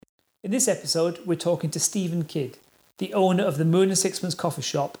In this episode, we're talking to Stephen Kidd, the owner of the Moon and Sixpence coffee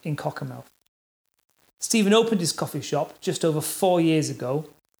shop in Cockermouth. Stephen opened his coffee shop just over 4 years ago,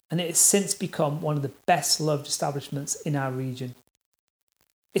 and it has since become one of the best loved establishments in our region.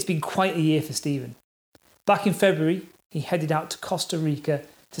 It's been quite a year for Stephen. Back in February, he headed out to Costa Rica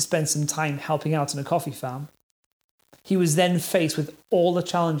to spend some time helping out on a coffee farm. He was then faced with all the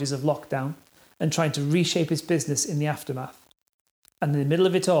challenges of lockdown and trying to reshape his business in the aftermath. And in the middle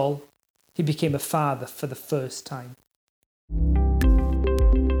of it all, he became a father for the first time.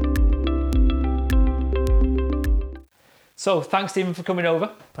 So thanks, Stephen, for coming over.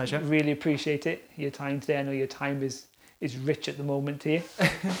 Pleasure. Really appreciate it. Your time today. I know your time is rich at the moment here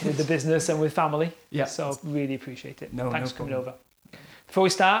with the business and with family. Yeah. So really appreciate it. Thanks for coming problem. over. Before we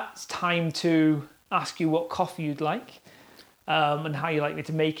start, it's time to ask you what coffee you'd like and how you like me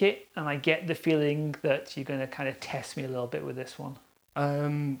to make it. And I get the feeling that you're going to kind of test me a little bit with this one.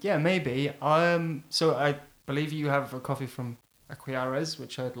 Yeah, maybe. So I believe you have a coffee from Aquiares,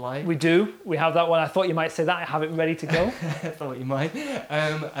 which I'd like. We do. We have that one. I thought you might say that. I have it ready to go. I thought you might.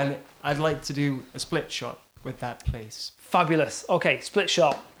 And I'd like to do a split shot with that, please. Fabulous. Okay, split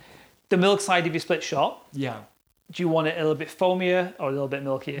shot. The milk side of your split shot. Yeah. Do you want it a little bit foamier or a little bit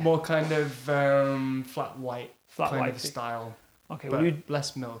milkier? More kind of flat white kind of style. Okay, but well, you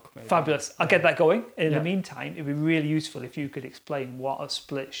less milk, maybe. Fabulous. I'll get that going. In Yeah. the meantime, it'd be really useful if you could explain what a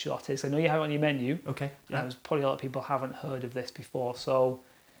split shot is. I know you have it on your menu. Okay. Yeah. There's probably a lot of people haven't heard of this before. So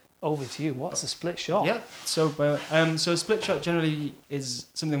over to you. What's a split shot? Yeah. So a split shot generally is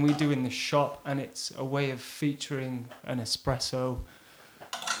something we do in the shop, and it's a way of featuring an espresso,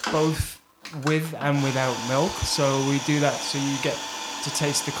 both with and without milk. So we do that so you get to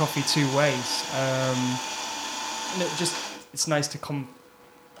taste the coffee two ways. And it's nice to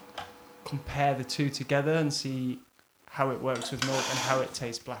compare the two together and see how it works with milk and how it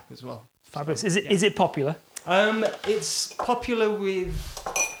tastes black as well. Fabulous. Is it popular? It's popular with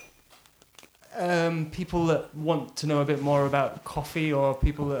people that want to know a bit more about coffee, or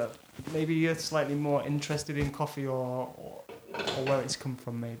people that maybe are slightly more interested in coffee, or where it's come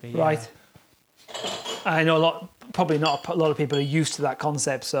from, maybe. Yeah. Right. I know probably not a lot of people are used to that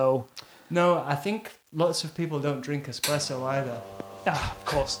concept, so... No, I think lots of people don't drink espresso either. Of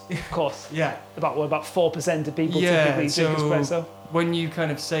course. Yeah. About 4% of people typically drink espresso? When you kind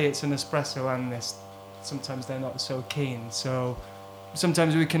of say it's an espresso and this, sometimes they're not so keen. So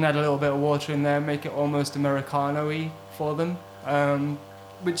sometimes we can add a little bit of water in there, make it almost Americano-y for them,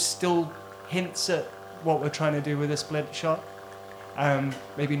 which still hints at what we're trying to do with a split shot.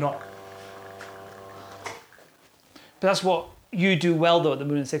 Maybe not. But that's what you do well, though, at the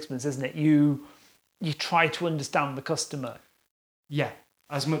Moon and Sixpence, isn't it? You try to understand the customer. Yeah,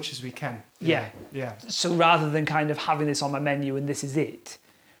 as much as we can. Yeah. So rather than kind of having this on my menu and this is it,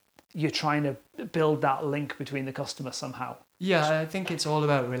 you're trying to build that link between the customer somehow. Yeah, I think it's all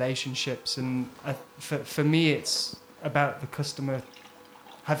about relationships, and for me, it's about the customer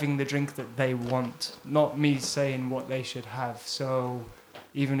having the drink that they want, not me saying what they should have. So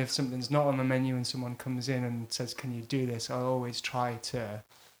even if something's not on the menu and someone comes in and says, "Can you do this?" I'll always try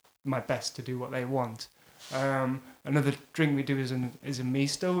my best to do what they want. Another drink we do is a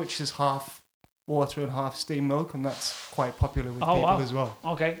misto, which is half water and half steam milk, and that's quite popular with people as well.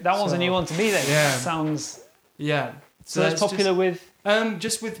 Okay, that one's a new one to me then. Yeah. Sounds... Yeah. So that's popular with...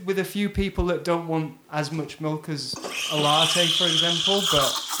 Just with a few people that don't want as much milk as a latte, for example,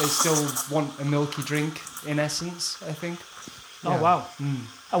 but they still want a milky drink in essence, I think. Yeah. Oh, wow.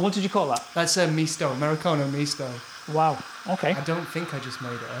 And what did you call that? That's a misto, Americano misto. Wow, okay. I don't think I just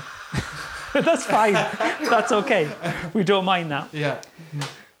made it up. That's fine. That's okay. We don't mind that. Yeah.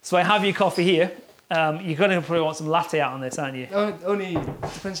 So I have your coffee here. You're going to probably want some latte art on this, aren't you? Only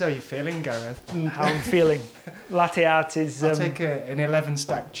depends how you're feeling, Gareth. How I'm feeling. Latte art is... I'll take an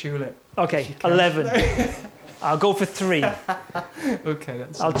 11-stack tulip. Okay, 11. I'll go for 3. Okay,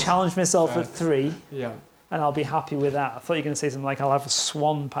 I'll challenge myself at 3. Yeah. And I'll be happy with that. I thought you were going to say something like, I'll have a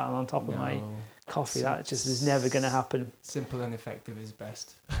swan pattern on top of my coffee. That just is never going to happen. Simple and effective is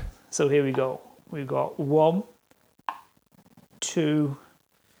best. So here we go. We've got 1, 2,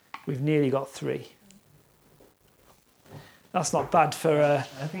 we've nearly got 3. That's not bad for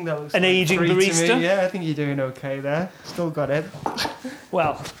I think that looks an like aging 3 to barista. me. Yeah, I think you're doing okay there. Still got it.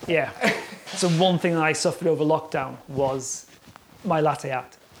 Well, yeah. So one thing that I suffered over lockdown was my latte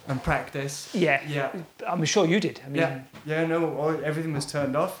art. And practice. Yeah. Yeah. I'm sure you did. I mean, everything was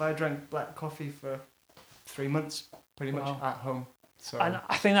turned off. I drank black coffee for 3 months, pretty much at home. So. And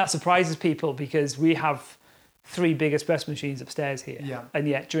I think that surprises people because we have 3 big espresso machines upstairs here. Yeah. And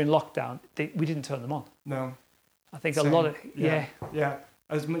yet during lockdown, we didn't turn them on. No. I think Same. a lot of... Yeah.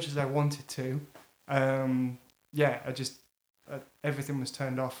 as much as I wanted to. I just everything was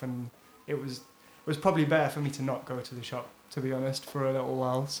turned off, and it was probably better for me to not go to the shop, to be honest, for a little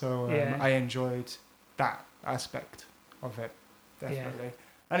while. So I enjoyed that aspect of it, definitely.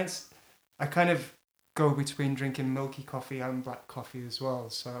 And I kind of go between drinking milky coffee and black coffee as well.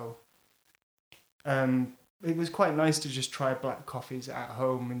 So it was quite nice to just try black coffees at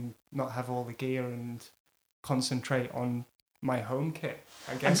home and not have all the gear and concentrate on my home kit,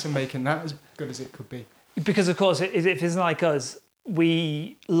 I guess, and making that as good as it could be. Because, of course, if it's like us,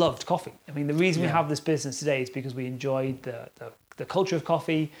 we loved coffee. I mean, the reason we have this business today is because we enjoyed the culture of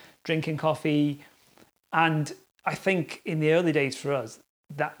coffee, drinking coffee. And I think in the early days for us,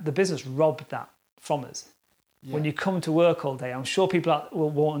 that the business robbed that from us. Yeah. When you come to work all day, I'm sure people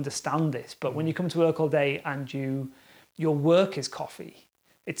won't understand this, but when you come to work all day and your work is coffee,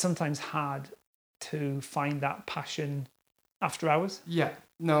 it's sometimes hard to find that passion after hours. Yeah,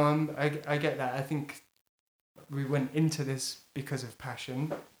 no, I get that. I think we went into this because of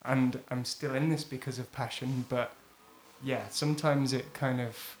passion, and I'm still in this because of passion, but yeah, sometimes it kind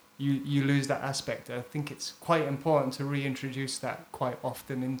of, you lose that aspect. I think it's quite important to reintroduce that quite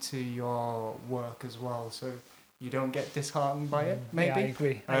often into your work as well, so you don't get disheartened by it, maybe.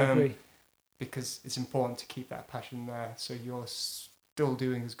 Yeah, I agree. Because it's important to keep that passion there, so you're still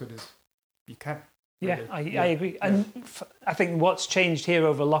doing as good as you can. Really. I agree. Yeah. And I think what's changed here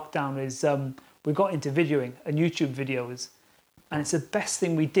over lockdown is we got into videoing and YouTube videos, and it's the best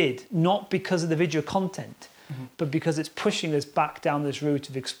thing we did, not because of the video content, but because it's pushing us back down this route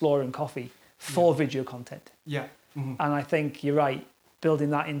of exploring coffee for video content. Yeah. And I think you're right,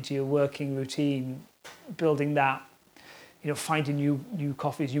 building that into your working routine, building that, finding new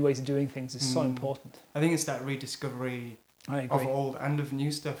coffees, new ways of doing things is so important. I think it's that rediscovery of old and of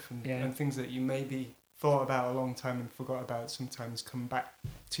new stuff, and things that you maybe thought about a long time and forgot about sometimes come back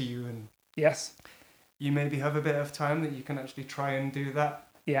to you, and yes, you maybe have a bit of time that you can actually try and do that.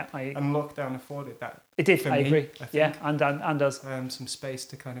 Yeah, and lockdown afforded that. It did. I agree. Yeah, and us. Some space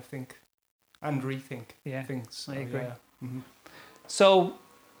to kind of think and rethink things. So, I agree. Yeah. So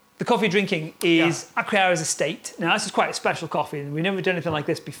the coffee drinking is Acriara's estate. Now this is quite a special coffee, and we've never done anything like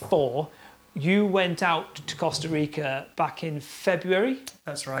this before. You went out to Costa Rica back in February.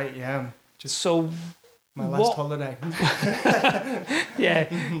 That's right. Yeah. My last holiday.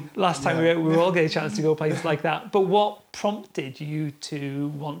 Last time we were all getting a chance to go places like that. But what prompted you to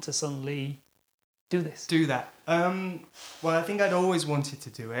want to suddenly do this? Do that. Well, I think I'd always wanted to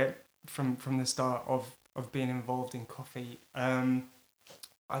do it from the start of being involved in coffee. I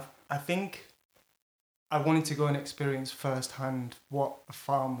think I wanted to go and experience firsthand what a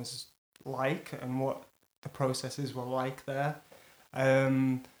farm was like and what the processes were like there.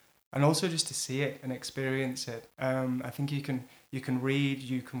 And also just to see it and experience it. I think you can read,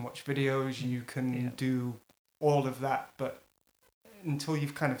 you can watch videos, you can do all of that, but until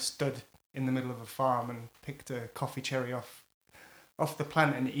you've kind of stood in the middle of a farm and picked a coffee cherry off the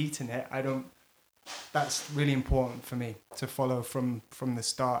plant and eaten it, that's really important for me to follow from the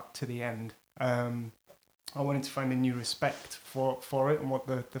start to the end. I wanted to find a new respect for it and what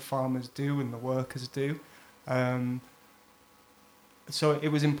the farmers do and the workers do. So it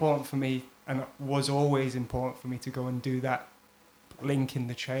was important for me, and it was always important for me to go and do that link in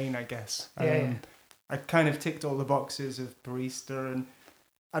the chain, I guess. I kind of ticked all the boxes of barista, and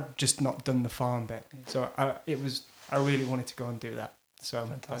I'd just not done the farm bit. So I really wanted to go and do that. So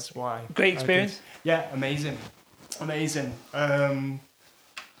fantastic. That's why. Great experience. Yeah, amazing.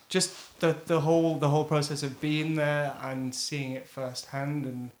 Just the whole process of being there and seeing it firsthand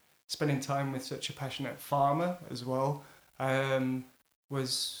and spending time with such a passionate farmer as well.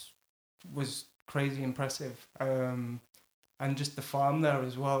 Was crazy impressive, and just the farm there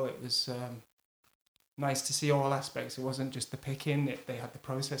as well. It was nice to see all aspects. It wasn't just the picking. They had the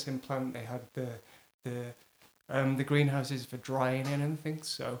processing plant. They had the greenhouses for drying and everything.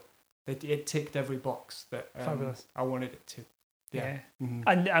 So it ticked every box that I wanted it to. Yeah. Mm-hmm.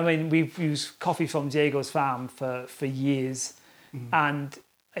 And I mean, we've used coffee from Diego's farm for years, and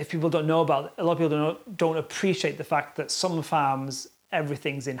if people don't know about it, a lot of people don't appreciate the fact that some farms,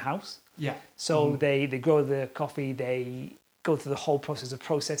 everything's in-house. Yeah. So they grow the coffee, they go through the whole process of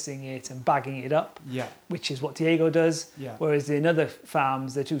processing it and bagging it up. Yeah. Which is what Diego does. Yeah. Whereas in other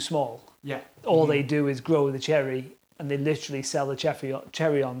farms, they're too small. Yeah. All they do is grow the cherry, and they literally sell the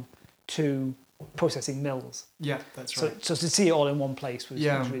cherry on to processing mills. Yeah, that's right. So to see it all in one place was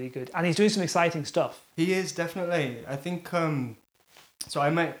really good. And he's doing some exciting stuff. He is, definitely. I think... So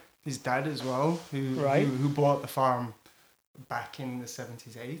I met his dad as well, who bought the farm back in the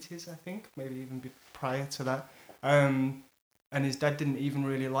 70s, 80s, I think, maybe even prior to that. and his dad didn't even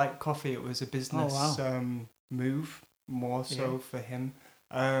really like coffee. It was a business move more so for him.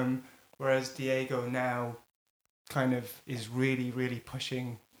 Whereas Diego now kind of is really, really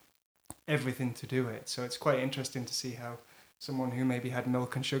pushing everything to do it. So it's quite interesting to see how someone who maybe had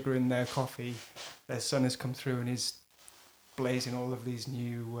milk and sugar in their coffee, their son has come through and is blazing all of these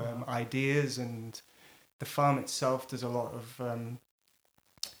new ideas, and the farm itself does a lot of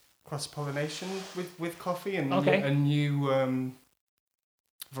cross-pollination with coffee and new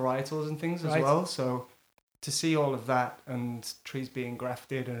varietals and things as well. So to see all of that and trees being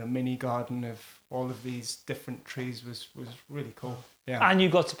grafted and a mini garden of all of these different trees was really cool. Yeah. And you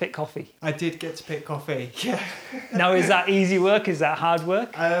got to pick coffee. I did get to pick coffee. Yeah. Now, is that easy work? Is that hard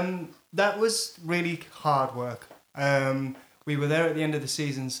work? That was really hard work. We were there at the end of the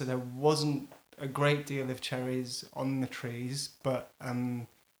season, so there wasn't a great deal of cherries on the trees, but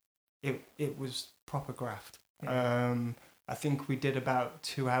it was proper graft. Yeah. I think we did about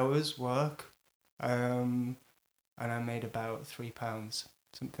 2 hours work, and I made about £3,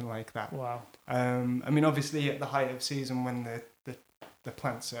 something like that. Wow. I mean, obviously at the height of season when the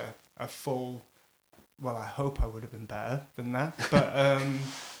plants are full, well, I hope I would have been better than that,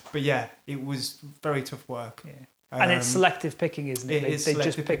 but yeah, it was very tough work. Yeah. And it's selective picking, isn't it? They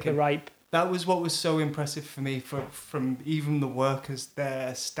just pick picking. The ripe. That was what was so impressive for me from even the workers.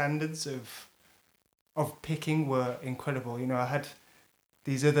 Their standards of picking were incredible. You know, I had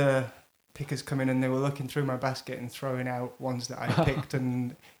these other pickers come in and they were looking through my basket and throwing out ones that I picked,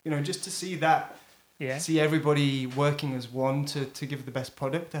 and you know, just to see that, see everybody working as one to give the best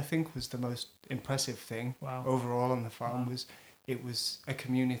product, I think was the most impressive thing overall on the farm. It was a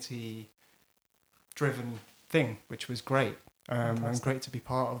community driven thing, which was great. And great to be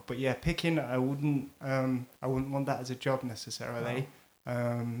part of. But yeah, picking, I wouldn't want that as a job necessarily.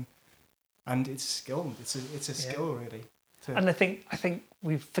 And it's skilled. It's a skill really. And I think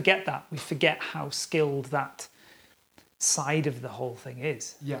we forget that. We forget how skilled that side of the whole thing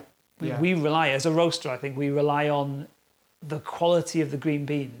is. Yeah. We rely, as a roaster, I think we rely on the quality of the green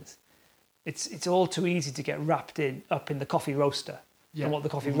beans. It's all too easy to get wrapped up in the coffee roaster and what the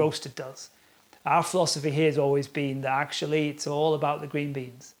coffee roaster does. Our philosophy here has always been that actually it's all about the green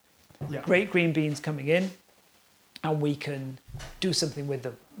beans. Yeah. Great green beans coming in, and we can do something with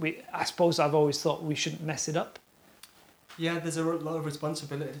them. I suppose I've always thought we shouldn't mess it up. Yeah, there's a lot of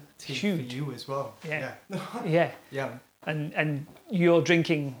responsibility for you as well. Yeah. Yeah. And you're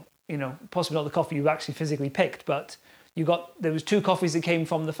drinking, you know, possibly not the coffee you've actually physically picked, but there was 2 coffees that came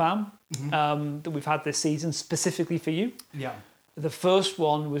from the farm that we've had this season specifically for you. Yeah. The first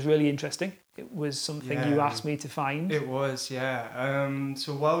one was really interesting. It was something you asked me to find. It was, yeah.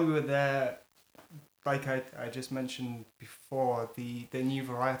 So while we were there, like I just mentioned before, the new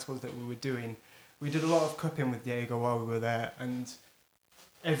varietals that we were doing, we did a lot of cupping with Diego while we were there, and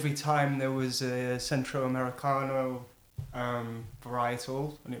every time there was a Centro Americano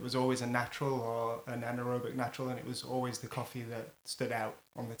varietal, and it was always a natural or an anaerobic natural, and it was always the coffee that stood out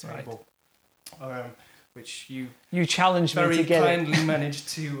on the table. Right. Which you challenged me to get very kindly managed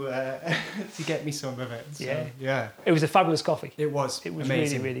to get me some of it. So, yeah. It was a fabulous coffee. It was really,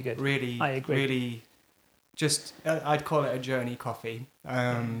 amazing. really good. Really, I agree. Really, just I'd call it a journey coffee.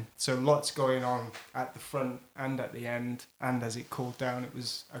 So lots going on at the front and at the end, and as it cooled down, it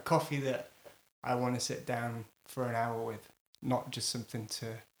was a coffee that I want to sit down for an hour with, not just something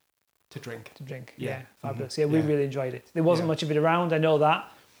to drink. Yeah, fabulous. Yeah, we really enjoyed it. There wasn't much of it around. I know that.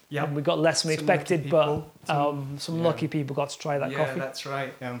 Yeah, we got less than we expected, but some lucky people got to try that coffee. Yeah, that's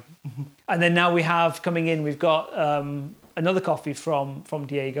right. And then now we have coming in, we've got another coffee from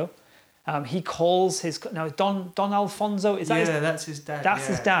Diego. He calls his Don Alfonso. Is that that's his dad. That's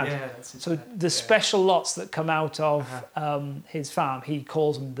his dad. Yeah, that's his so dad. The special lots that come out of his farm, he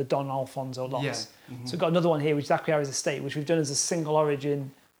calls them the Don Alfonso lots. Yeah. Mm-hmm. So we've got another one here, which is Acriari's Estate, which we've done as a single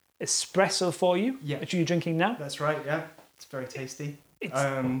origin espresso for you, which you're drinking now. That's right. Yeah, it's very tasty.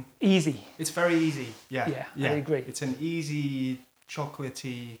 It's easy. It's very easy. Yeah, I agree. It's an easy,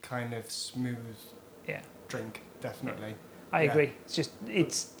 chocolatey kind of smooth drink, definitely. I agree. It's just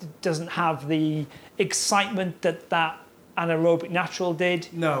it doesn't have the excitement that anaerobic natural did.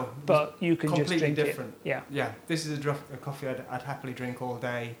 No, but you can just drink different. it. Yeah. This is a coffee I'd happily drink all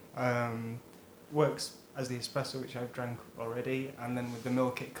day. Works as the espresso, which I've drank already, and then with the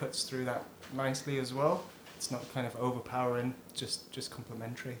milk, it cuts through that nicely as well. It's not kind of overpowering, just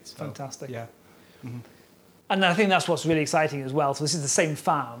complementary. So, fantastic. Yeah. Mm-hmm. And I think that's what's really exciting as well. So this is the same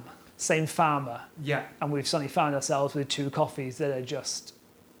farm, same farmer. Yeah. And we've suddenly found ourselves with 2 coffees that are just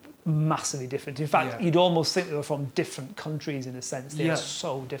massively different. In fact, Yeah. you'd almost think they were from different countries in a sense. They're Yeah.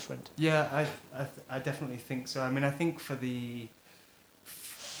 so different. Yeah, I definitely think so. I mean, I think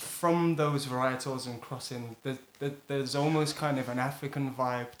from those varietals and crossing, there's almost kind of an African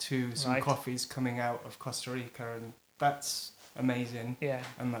vibe to some Right. coffees coming out of Costa Rica, and that's amazing. Yeah.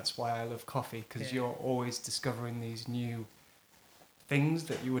 And that's why I love coffee, because Yeah. you're always discovering these new things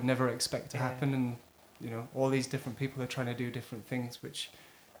that you would never expect to Yeah. happen, and all these different people are trying to do different things, which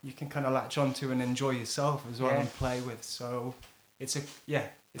you can kind of latch onto and enjoy yourself as well Yeah. and play with. So it's a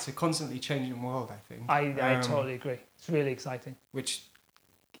constantly changing world, I think. I totally agree. It's really exciting. Which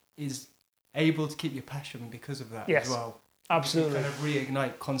is able to keep your passion because of that Yes, as well. Absolutely. You kind of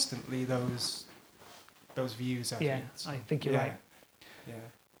reignite constantly those views. I think. So, I think you're right. Yeah.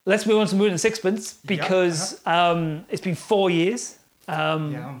 Let's move on to Moon and Sixpence, because it's been 4 years,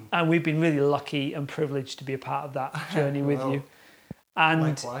 and we've been really lucky and privileged to be a part of that journey with you. And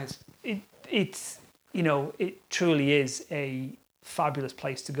likewise. it truly is a fabulous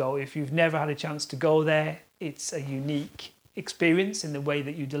place to go. If you've never had a chance to go there, it's a unique experience in the way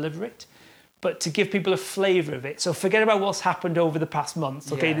that you deliver it. But to give people a flavour of it, so forget about what's happened over the past month.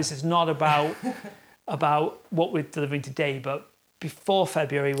 Okay, this is not about what we're delivering today, but before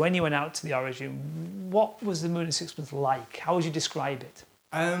February, when you went out to the Origin, what was the Moon and Sixpence like? How would you describe it?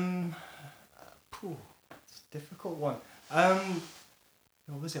 It's a difficult one.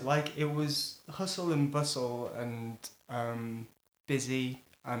 What was it like? It was hustle and bustle and busy,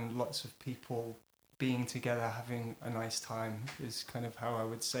 and lots of people being together, having a nice time is kind of how I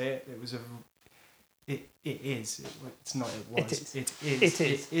would say it. It was it's not it was. It is.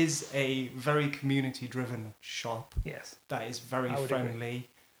 It is a very community-driven shop. Yes. That is very friendly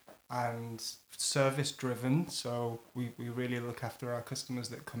and service-driven. So we really look after our customers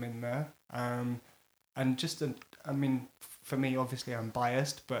that come in there. And just, for me, obviously I'm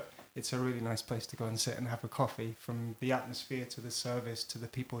biased, but it's a really nice place to go and sit and have a coffee. From the atmosphere to the service to the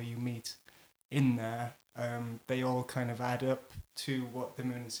people you meet in there, they all kind of add up to what the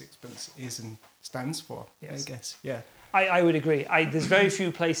Moon and Sixpence is and stands for, Yes. I guess. Yeah. I would agree. There's very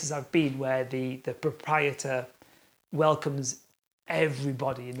few places I've been where the proprietor welcomes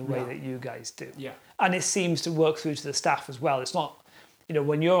everybody in the way that you guys do. Yeah. And it seems to work through to the staff as well. It's not,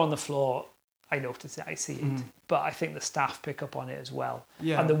 when you're on the floor, I notice it, I see it, but I think the staff pick up on it as well.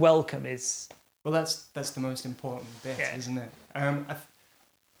 Yeah. And the welcome is... Well, that's the most important bit, isn't it?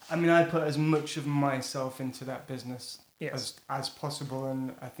 I put as much of myself into that business as possible,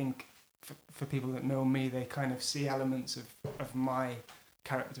 and I think for people that know me, they kind of see elements of my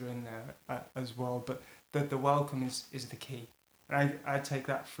character in there as well. But the welcome is the key, and I take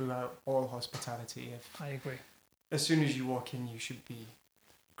that throughout all hospitality. I agree. As soon as you walk in, you should be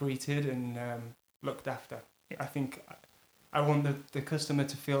greeted and looked after. Yeah. I think I want the customer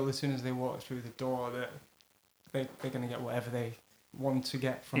to feel as soon as they walk through the door that they're going to get whatever they want to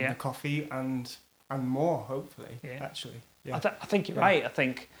get from the coffee and more, hopefully. Actually, I think you're right. I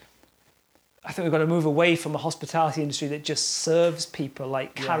think we've got to move away from a hospitality industry that just serves people,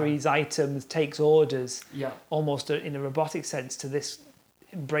 carries items, takes orders, almost in a robotic sense, to this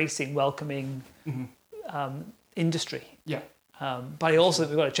embracing, welcoming industry. Yeah. But I also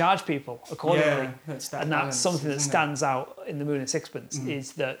think we've got to charge people accordingly. That's balance, something that stands out in the Moon and Sixpence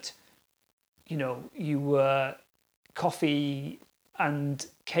is that, you were coffee and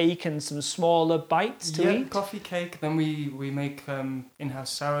cake and some smaller bites to eat. Coffee, cake. Then we make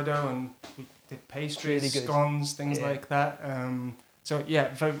in-house sourdough, and we did pastries, really scones, things like that. I'm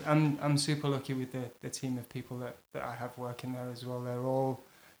super lucky with the team of people that I have working there as well. They're all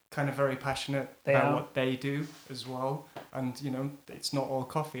kind of very passionate about what they do as well, and it's not all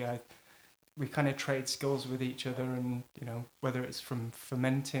coffee. We kind of trade skills with each other, and whether it's from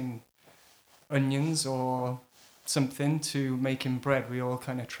fermenting onions or something to making bread, we all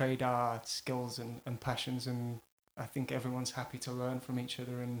kind of trade our skills and passions, and I think everyone's happy to learn from each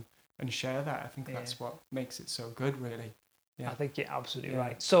other and share that. I think that's what makes it so good, really. I think you're absolutely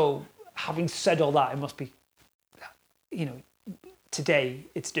right. So having said all that, it must be, today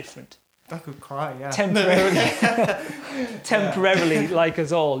it's different. I could cry, Temporarily, like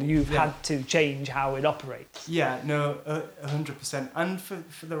us all, you've had to change how it operates. 100%, and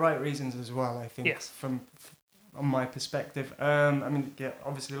for the right reasons as well. I think from my perspective.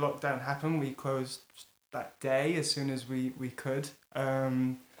 Obviously lockdown happened. We closed that day as soon as we could,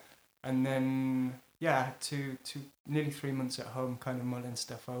 and then I had to nearly 3 months at home, kind of mulling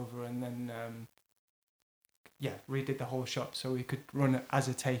stuff over, and then redid the whole shop so we could run it as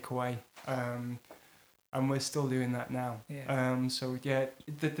a takeaway, and we're still doing that now.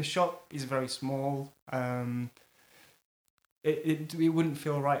 The shop is very small. it wouldn't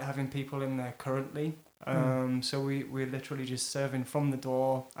feel right having people in there currently. So we're literally just serving from the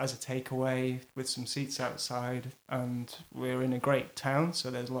door as a takeaway with some seats outside, and we're in a great town,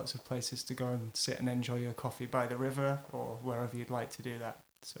 so there's lots of places to go and sit and enjoy your coffee by the river or wherever you'd like to do that.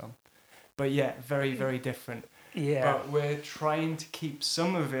 So, but yeah, very, very different. Yeah. But we're trying to keep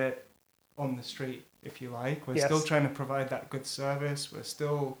some of it on the street, if you like. We're Yes. still trying to provide that good service. We're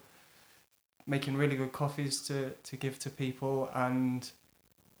still making really good coffees to give to people, and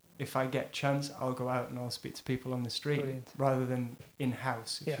if I get chance, I'll go out and I'll speak to people on the street. Brilliant. Rather than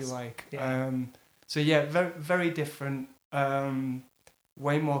in-house, if Yes. you like. Yeah. So yeah, very, very different,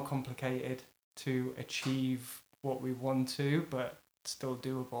 way more complicated to achieve what we want to, but still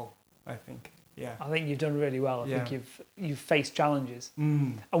doable, I think. Yeah. I think you've done really well. I Yeah. think you've faced challenges.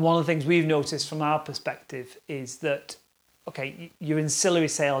 Mm. And one of the things we've noticed from our perspective is that, okay, your ancillary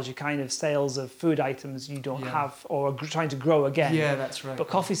sales, your kind of sales of food items you don't Yeah. have or are trying to grow again. Yeah, that's right. But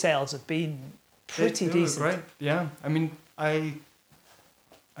coffee sales have been pretty They were decent. great. Yeah, I mean,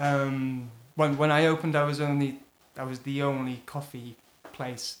 when I opened, I was the only coffee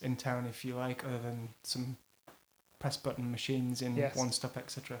place in town, if you like, other than some press button machines in Yes. One Stop,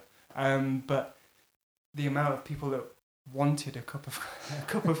 etc. But the amount of people that wanted a cup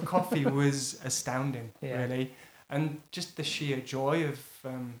of coffee was astounding, Yeah. really, and just the sheer joy of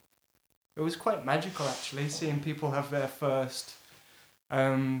it was quite magical actually, seeing people have their first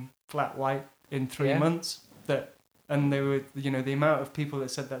flat white in 3 Yeah. months. And they were, the amount of people that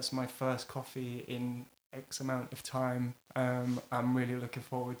said that's my first coffee in X amount of time. I'm really looking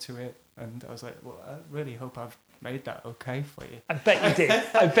forward to it, and I was like, well, I really hope I've made that okay for you. I bet you did.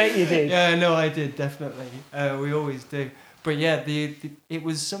 I bet you did. Yeah, no, I did, definitely. We always do. But yeah, it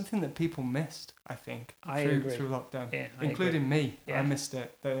was something that people missed, I think, I agree. through lockdown, Yeah, I including me. Yeah. I missed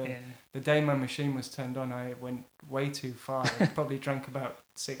it. Yeah. The day my machine was turned on, I went way too far. I probably drank about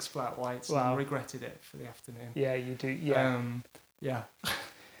 6 flat whites Wow. and regretted it for the afternoon. Yeah, you do. Yeah. Yeah.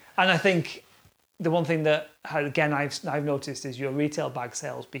 And I think the one thing that, again, I've noticed is your retail bag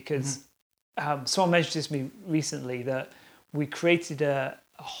sales, because someone mentioned this to me recently that we created a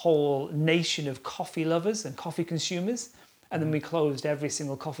whole nation of coffee lovers and coffee consumers, and then we closed every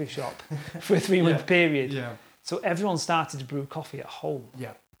single coffee shop for a 3-month period. Yeah. So everyone started to brew coffee at home.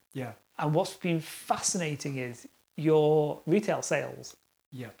 Yeah. Yeah. And what's been fascinating is your retail sales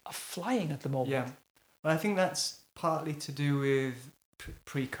Yeah. are flying at the moment. Yeah. Well, I think that's partly to do with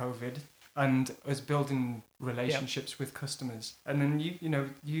pre-COVID and us building relationships with customers. And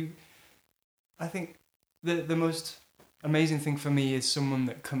then I think the most amazing thing for me is someone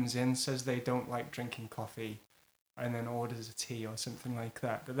that comes in, says they don't like drinking coffee, and then orders a tea or something like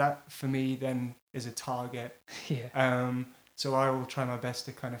that. But that for me then is a target. Yeah. So I will try my best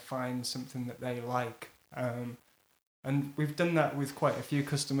to kind of find something that they like. And we've done that with quite a few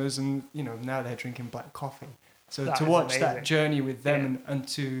customers, and now they're drinking black coffee. So That to is watch amazing. that journey with them Yeah. and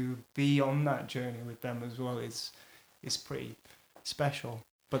to be on that journey with them as well is pretty special.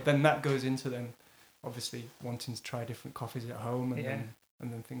 But then that goes into them obviously wanting to try different coffees at home and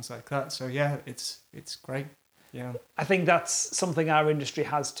then things like that. So yeah, it's great. Yeah. I think that's something our industry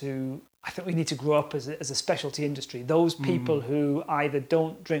has to. I think we need to grow up as a specialty industry. Those people who either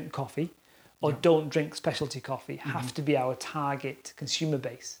don't drink coffee or don't drink specialty coffee have to be our target consumer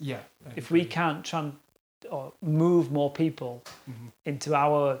base. Yeah. If we can't or move more people into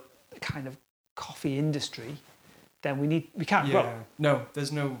our kind of coffee industry, then we can't grow. No,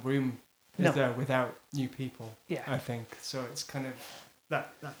 there's no room No. there without new people. Yeah. I think so. It's kind of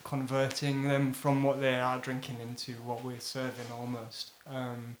that converting them from what they are drinking into what we're serving almost.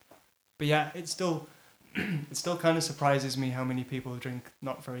 But yeah, it still kind of surprises me how many people drink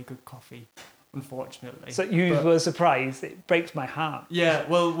not very good coffee, unfortunately. So you were surprised. It breaks my heart. Yeah,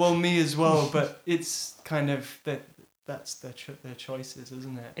 well, me as well. But it's kind of that's their choices,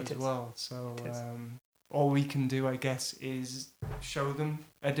 isn't it? It as is. well. So It is. all we can do, I guess, is show them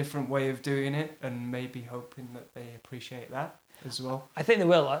a different way of doing it, and maybe hoping that they appreciate that as well. I think they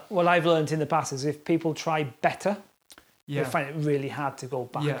will. What I've learned in the past is if people try better, Yeah, they find it really hard to go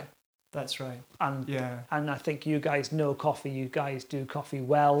back. yeah, that's right. And Yeah, I think you guys know coffee. You guys do coffee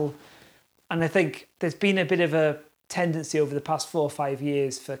well. And I think there's been a bit of a tendency over the past 4 or 5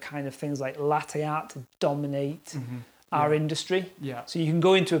 years for kind of things like latte art to dominate our industry. yeah, So you can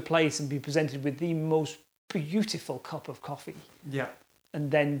go into a place and be presented with the most beautiful cup of coffee yeah, and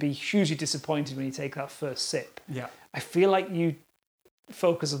then be hugely disappointed when you take that first sip. yeah. I feel like you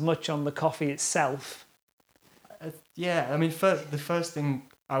focus as much on the coffee itself. Yeah, I mean, the first thing,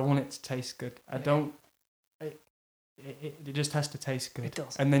 I want it to taste good. I don't. It just has to taste good. It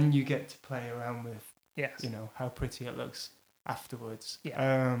does. And then you get to play around with, Yes. how pretty it looks afterwards.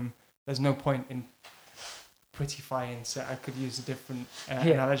 Yeah. There's no point in prettifying. So I could use a different Yeah.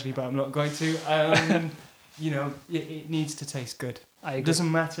 analogy, but I'm not going to. It needs to taste good. I It agree.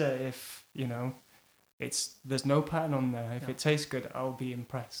 doesn't matter if there's no pattern on there. If No. it tastes good, I'll be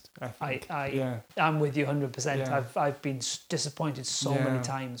impressed. I think. Yeah. I'm with you 100%. Yeah. I've been disappointed so Yeah. many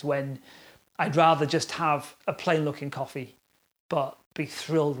times when I'd rather just have a plain looking coffee, but be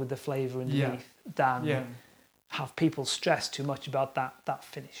thrilled with the flavour underneath than Yeah. have people stress too much about that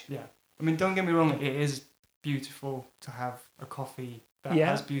finish. Yeah. I mean, don't get me wrong. It is beautiful to have a coffee that Yeah.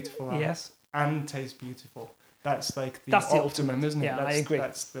 has beautiful art Yes. and tastes beautiful. That's like the That's the optimum, ultimate. isn't it? Yeah, I That's, agree.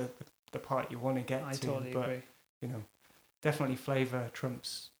 That's the part you want to get I to. totally but, agree. Definitely flavour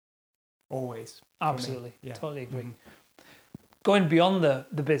trumps always. for me. Absolutely. Yeah. Totally agree. Mhm. Going beyond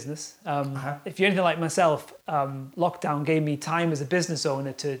the business, Uh-huh. if you're anything like myself, lockdown gave me time as a business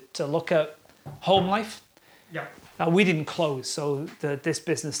owner to look at home life. Yeah. Now, we didn't close, so this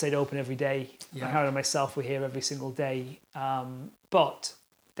business stayed open every day. Yeah. Howard and myself were here every single day. But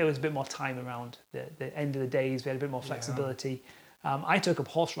there was a bit more time around the end of the days. We had a bit more flexibility. I took up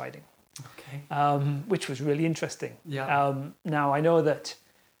horse riding, Okay. which was really interesting. Yeah. Now, I know that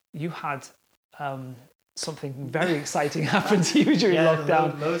you had something very exciting happen to you during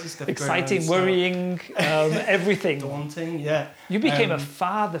lockdown. Loads of stuff going Exciting, on, so worrying, everything. daunting. Yeah. You became a Um,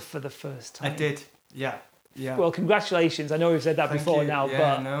 father for the first I time. did. Yeah. Yeah. Well, congratulations. I know we've said that Thank before you. now, Yeah,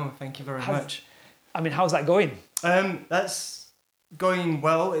 but no, thank you very has- much. I mean, how's that going? That's going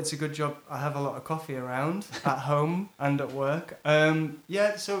well. It's a good job. I have a lot of coffee around at home and at work.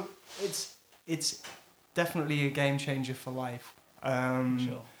 Yeah, so it's definitely a game changer for life.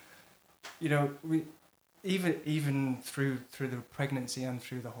 Sure. You know, we even through the pregnancy and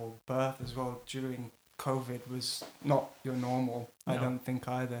through the whole birth as well during COVID was not your normal. I No. don't think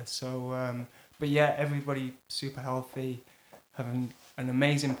either. So, but yeah, everybody super healthy, having an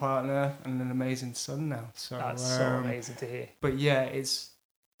amazing partner and an amazing son now. So That's so amazing to hear. But yeah,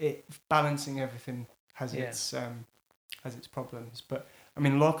 balancing everything has Yeah. its problems. But I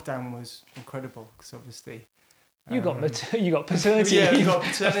mean, lockdown was incredible because obviously You got paternity yeah, we leave, got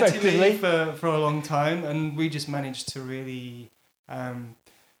paternity effectively. leave for a long time, and we just managed to really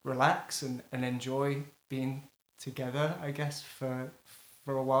relax and enjoy being together, I guess, for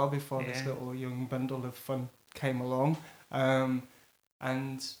a while before this Yeah. little young bundle of fun came along, and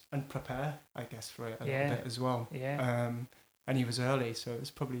prepare, I guess, for it a Yeah. little bit as well. Yeah. And he was early, so it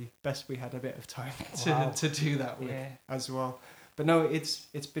was probably best we had a bit of time Wow. to do that with Yeah. as well. But no, it's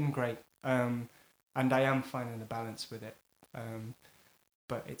been great. And I am finding the balance with it.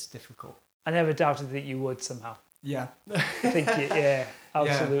 But it's difficult. I never doubted that you would somehow. Yeah. I think yeah,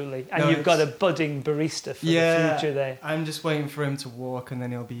 absolutely. And No, you've got a it's- budding barista for Yeah. the future there. I'm just waiting for him to walk and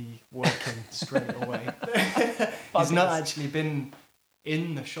then he'll be working straight away. He's Fabulous. not actually been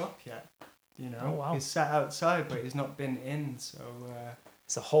in the shop yet. You know, Oh, wow. He's sat outside, but he's not been in. So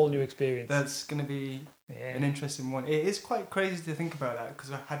It's a whole new experience. that's going to be Yeah. an interesting one. It is quite crazy to think about that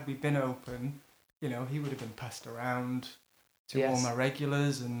because had we been open, you know, he would have been passed around to all Yes. my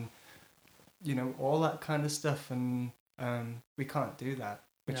regulars and, you know, all that kind of stuff. And we can't do that,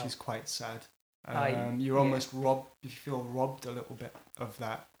 which No. is quite sad. yeah. You're almost robbed. You feel robbed a little bit of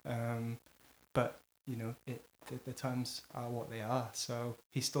that. But you know, the times are what they are. So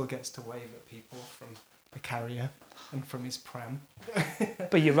he still gets to wave at people from the carrier and from his pram.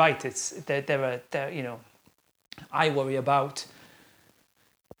 But you're right. It's there. You know, I worry about,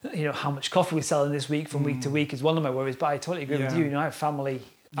 you know, how much coffee we're selling this week from week to week is one of my worries. But I totally agree with Yeah. you. You know, I have family.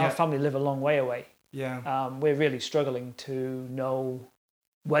 Yeah. Our family live a long way away. Yeah. We're really struggling to know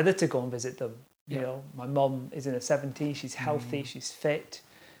whether to go and visit them. You Yeah. know, my mum is in her 70s. She's healthy. She's fit.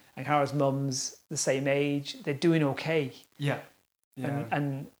 And Hara's mum's the same age. They're doing okay. Yeah. Yeah.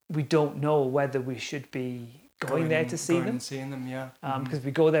 And we don't know whether we should be going there to see going them. and seeing them, yeah. Because if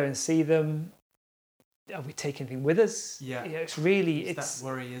we go there and see them, are we taking anything with us? Yeah. It's really, It's that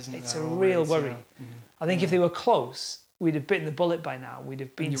worry, isn't it's there? a real always, worry. Yeah. Mhm. I think if they were close, we'd have bitten the bullet by now. We'd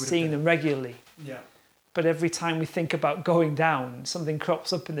have been you would have seeing been. them regularly. Yeah. But every time we think about going down, something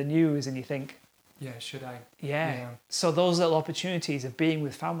crops up in the news and you think, Yeah, should I? yeah. Yeah. So those little opportunities of being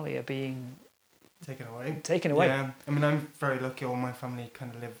with family are being Taken away. taken away. Yeah. I mean, I'm very lucky. All my family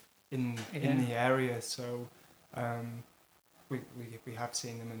kind of live in Yeah. the area, so we have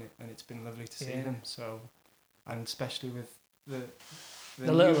seen them, and it's been lovely to see Yeah. them. So, and especially with the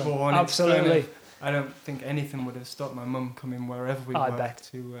The little one, newborn, it's kind absolutely. of- I don't think anything would have stopped my mum coming wherever we I were bet.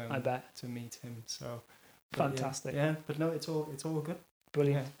 to I bet. to meet him. So but yeah. Fantastic. Yeah, but no, it's all good.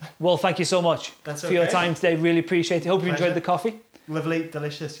 Brilliant. Well, thank you so much That's for your okay. time today. Really appreciate it. Hope you enjoyed Pleasure. the coffee. Lovely,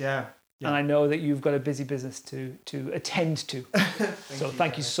 delicious. Yeah. And I know that you've got a busy business to attend to.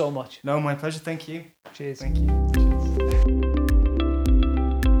 Thank you so much. No, my pleasure. Thank you. Cheers. Thank you. Cheers.